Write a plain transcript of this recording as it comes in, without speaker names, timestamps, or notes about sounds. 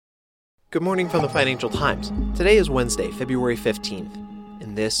Good morning from the Financial Times. Today is Wednesday, February 15th,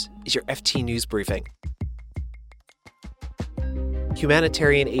 and this is your FT News Briefing.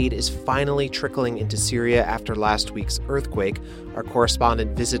 Humanitarian aid is finally trickling into Syria after last week's earthquake. Our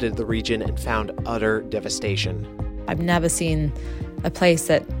correspondent visited the region and found utter devastation. I've never seen a place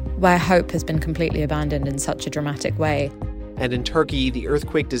where hope has been completely abandoned in such a dramatic way. And in Turkey, the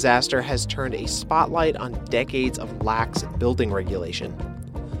earthquake disaster has turned a spotlight on decades of lax building regulation.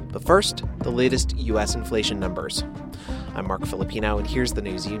 But first, the latest U.S. inflation numbers. I'm Mark Filipino, and here's the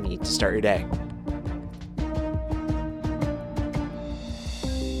news you need to start your day.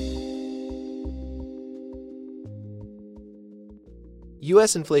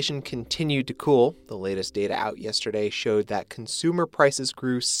 U.S. inflation continued to cool. The latest data out yesterday showed that consumer prices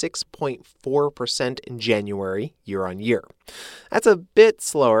grew 6.4% in January, year on year. That's a bit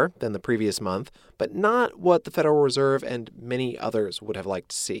slower than the previous month, but not what the Federal Reserve and many others would have liked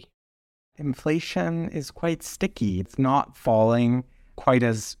to see. Inflation is quite sticky. It's not falling quite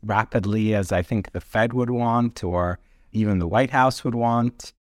as rapidly as I think the Fed would want or even the White House would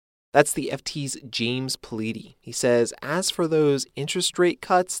want. That's the FT's James Politi. He says, as for those interest rate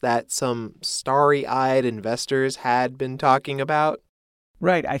cuts that some starry-eyed investors had been talking about.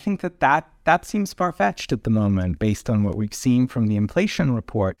 Right. I think that seems far-fetched at the moment based on what we've seen from the inflation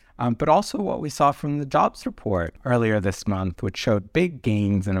report, but also what we saw from the jobs report earlier this month, which showed big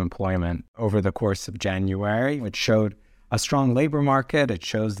gains in employment over the course of January, which showed a strong labor market. It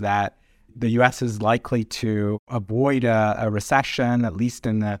shows that the U.S. is likely to avoid a recession, at least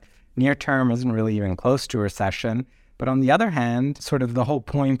in the near term, isn't really even close to a recession. But on the other hand, sort of the whole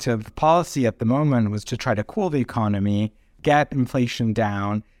point of policy at the moment was to try to cool the economy, get inflation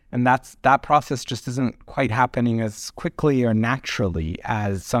down, and that process just isn't quite happening as quickly or naturally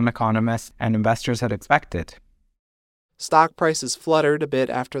as some economists and investors had expected. Stock prices fluttered a bit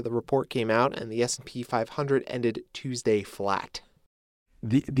after the report came out, and the S&P 500 ended Tuesday flat.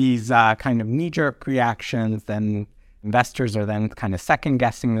 These kind of knee-jerk reactions, then investors are then kind of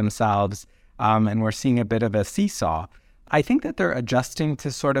second-guessing themselves, and we're seeing a bit of a seesaw. I think that they're adjusting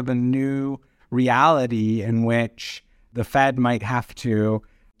to sort of a new reality in which the Fed might have to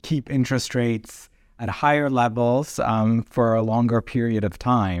keep interest rates at higher levels for a longer period of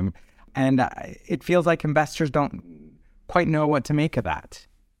time. And it feels like investors don't quite know what to make of that.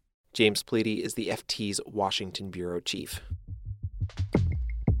 James Politi is the FT's Washington bureau chief.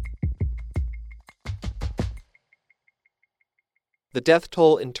 The death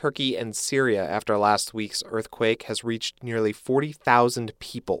toll in Turkey and Syria after last week's earthquake has reached nearly 40,000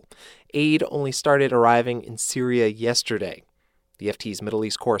 people. Aid only started arriving in Syria yesterday. The FT's Middle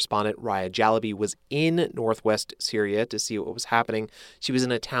East correspondent Raya Jalabi was in northwest Syria to see what was happening. She was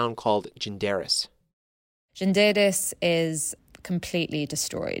in a town called Cinderis. Cinderis is completely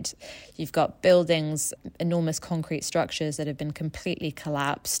destroyed. You've got buildings, enormous concrete structures that have been completely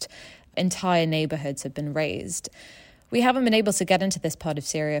collapsed. Entire neighborhoods have been razed. We haven't been able to get into this part of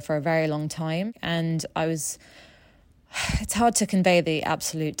Syria for a very long time, and it's hard to convey the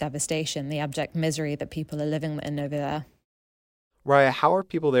absolute devastation, the abject misery that people are living in over there. Raya, how are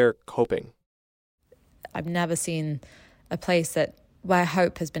people there coping? I've never seen a place where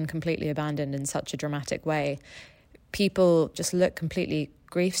hope has been completely abandoned in such a dramatic way. People just look completely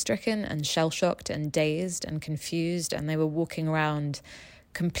grief-stricken and shell-shocked and dazed and confused, and they were walking around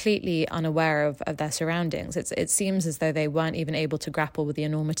completely unaware of their surroundings. It seems as though they weren't even able to grapple with the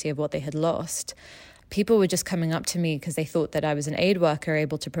enormity of what they had lost. People were just coming up to me because they thought that I was an aid worker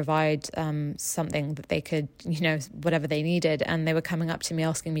able to provide something that they could, whatever they needed. And they were coming up to me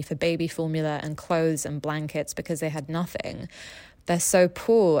asking me for baby formula and clothes and blankets because they had nothing. They're so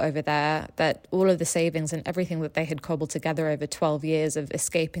poor over there that all of the savings and everything that they had cobbled together over 12 years of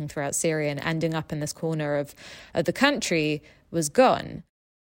escaping throughout Syria and ending up in this corner of the country was gone.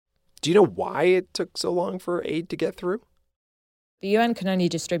 Do you know why it took so long for aid to get through? The UN can only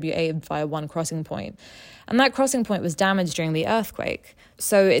distribute aid via one crossing point, and that crossing point was damaged during the earthquake.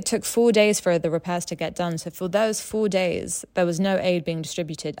 So it took 4 days for the repairs to get done. So for those 4 days, there was no aid being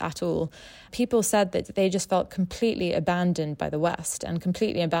distributed at all. People said that they just felt completely abandoned by the West and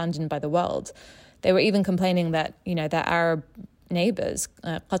completely abandoned by the world. They were even complaining that, their Arab neighbors,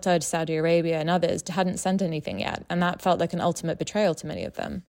 Qatar, Saudi Arabia, and others, hadn't sent anything yet, and that felt like an ultimate betrayal to many of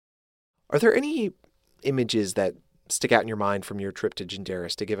them. Are there any images that stick out in your mind from your trip to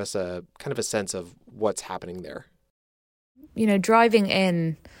Cinderis to give us a kind of a sense of what's happening there? Driving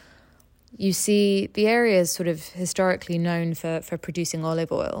in, you see the area is sort of historically known for producing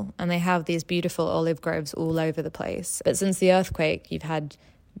olive oil, and they have these beautiful olive groves all over the place. But since the earthquake, you've had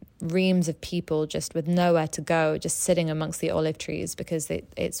reams of people just with nowhere to go, just sitting amongst the olive trees because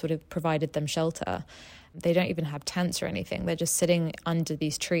it sort of provided them shelter. They don't even have tents or anything. They're just sitting under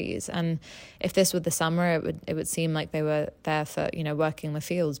these trees. And if this were the summer, it would seem like they were there for, working the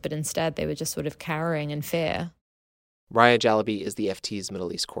fields. But instead, they were just sort of cowering in fear. Raya Jalabi is the FT's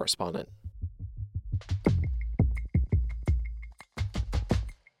Middle East correspondent.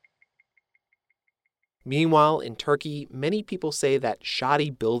 Meanwhile, in Turkey, many people say that shoddy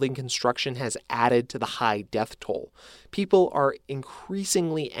building construction has added to the high death toll. People are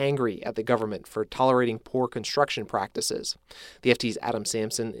increasingly angry at the government for tolerating poor construction practices. The FT's Adam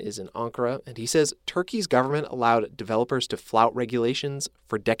Sampson is in Ankara, and he says Turkey's government allowed developers to flout regulations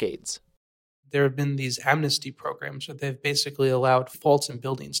for decades. There have been these amnesty programs where they've basically allowed faults in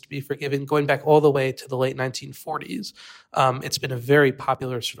buildings to be forgiven, going back all the way to the late 1940s. It's been a very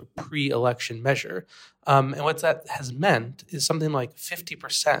popular sort of pre-election measure. And what that has meant is something like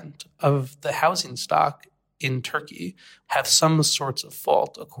 50% of the housing stock in Turkey have some sorts of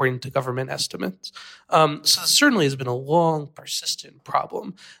fault, according to government estimates. So this certainly has been a long, persistent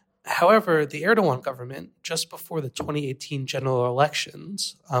problem. However, the Erdogan government, just before the 2018 general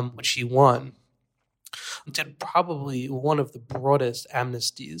elections, which he won, did probably one of the broadest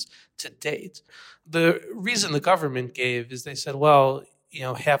amnesties to date. The reason the government gave is they said, well,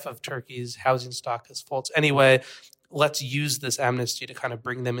 half of Turkey's housing stock has faults anyway. Let's use this amnesty to kind of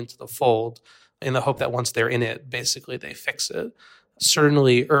bring them into the fold in the hope that once they're in it, basically they fix it.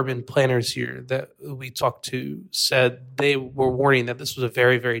 Certainly, urban planners here that we talked to said they were warning that this was a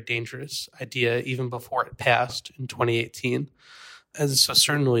very, very dangerous idea even before it passed in 2018. And so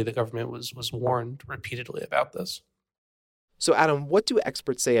certainly the government was warned repeatedly about this. So, Adam, what do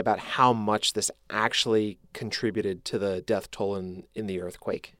experts say about how much this actually contributed to the death toll in the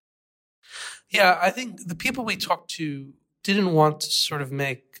earthquake? Yeah, I think the people we talked to didn't want to sort of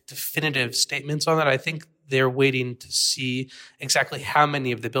make definitive statements on that. I think they're waiting to see exactly how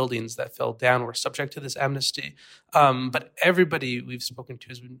many of the buildings that fell down were subject to this amnesty. But everybody we've spoken to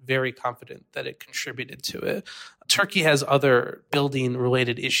has been very confident that it contributed to it. Turkey has other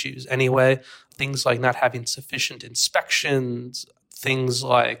building-related issues anyway, things like not having sufficient inspections, things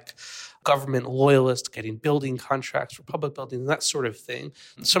like government loyalists getting building contracts for public buildings, that sort of thing.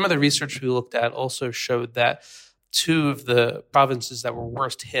 Some of the research we looked at also showed that two of the provinces that were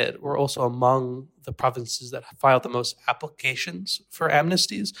worst hit were also among the provinces that filed the most applications for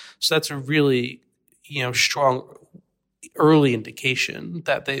amnesties. So that's a really, strong early indication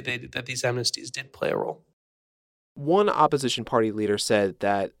that that these amnesties did play a role. One opposition party leader said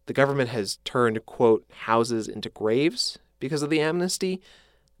that the government has turned, quote, houses into graves because of the amnesty.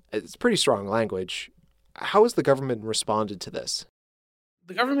 It's pretty strong language. How has the government responded to this?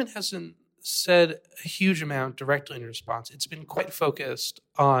 The government hasn't said a huge amount directly in response. It's been quite focused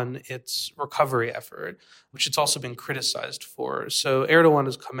on its recovery effort, which it's also been criticized for. So Erdogan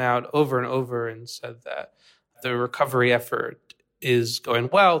has come out over and over and said that the recovery effort is going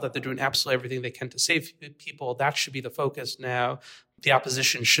well, that they're doing absolutely everything they can to save people. That should be the focus now. The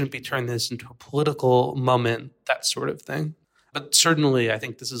opposition shouldn't be turning this into a political moment, that sort of thing. But certainly, I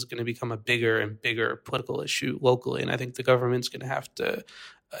think this is going to become a bigger and bigger political issue locally, and I think the government's going to have to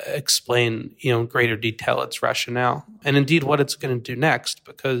explain, in greater detail its rationale and indeed what it's going to do next,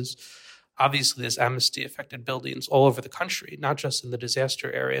 because obviously this amnesty affected buildings all over the country, not just in the disaster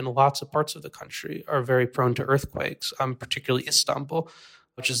area, and lots of parts of the country are very prone to earthquakes, particularly Istanbul,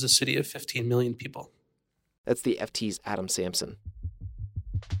 which is a city of 15 million people. That's the FT's Adam Sampson.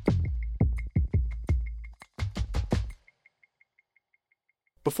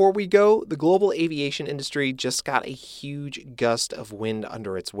 Before we go, the global aviation industry just got a huge gust of wind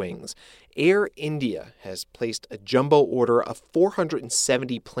under its wings. Air India has placed a jumbo order of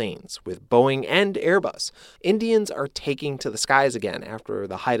 470 planes with Boeing and Airbus. Indians are taking to the skies again after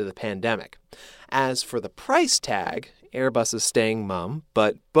the height of the pandemic. As for the price tag, Airbus is staying mum,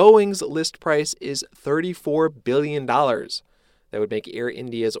 but Boeing's list price is $34 billion. That would make Air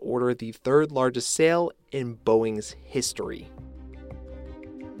India's order the third largest sale in Boeing's history.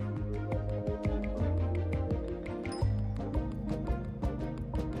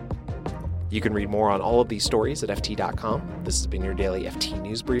 You can read more on all of these stories at FT.com. This has been your daily FT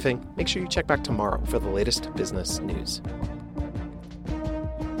News Briefing. Make sure you check back tomorrow for the latest business news.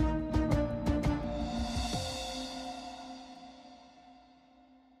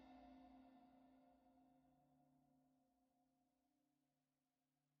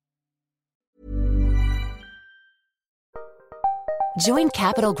 Join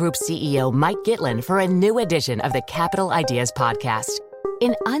Capital Group CEO Mike Gitlin for a new edition of the Capital Ideas Podcast.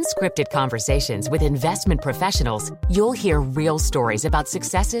 In Unscripted Conversations with Investment Professionals, you'll hear real stories about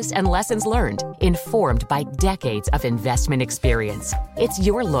successes and lessons learned, informed by decades of investment experience. It's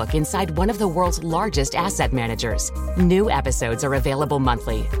your look inside one of the world's largest asset managers. New episodes are available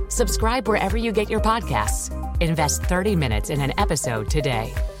monthly. Subscribe wherever you get your podcasts. Invest 30 minutes in an episode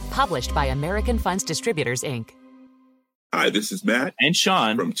today. Published by American Funds Distributors, Inc. Hi, this is Matt and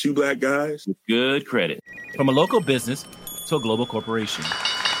Sean from Two Black Guys with Good Credit. From a local business to a global corporation.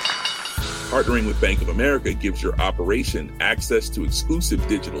 Partnering with Bank of America gives your operation access to exclusive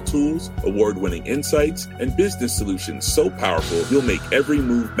digital tools, award-winning insights, and business solutions so powerful you'll make every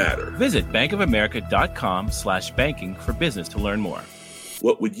move matter. Visit bankofamerica.com/banking for business to learn more.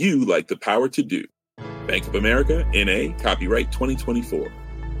 What would you like the power to do? Bank of America, N.A., copyright 2024.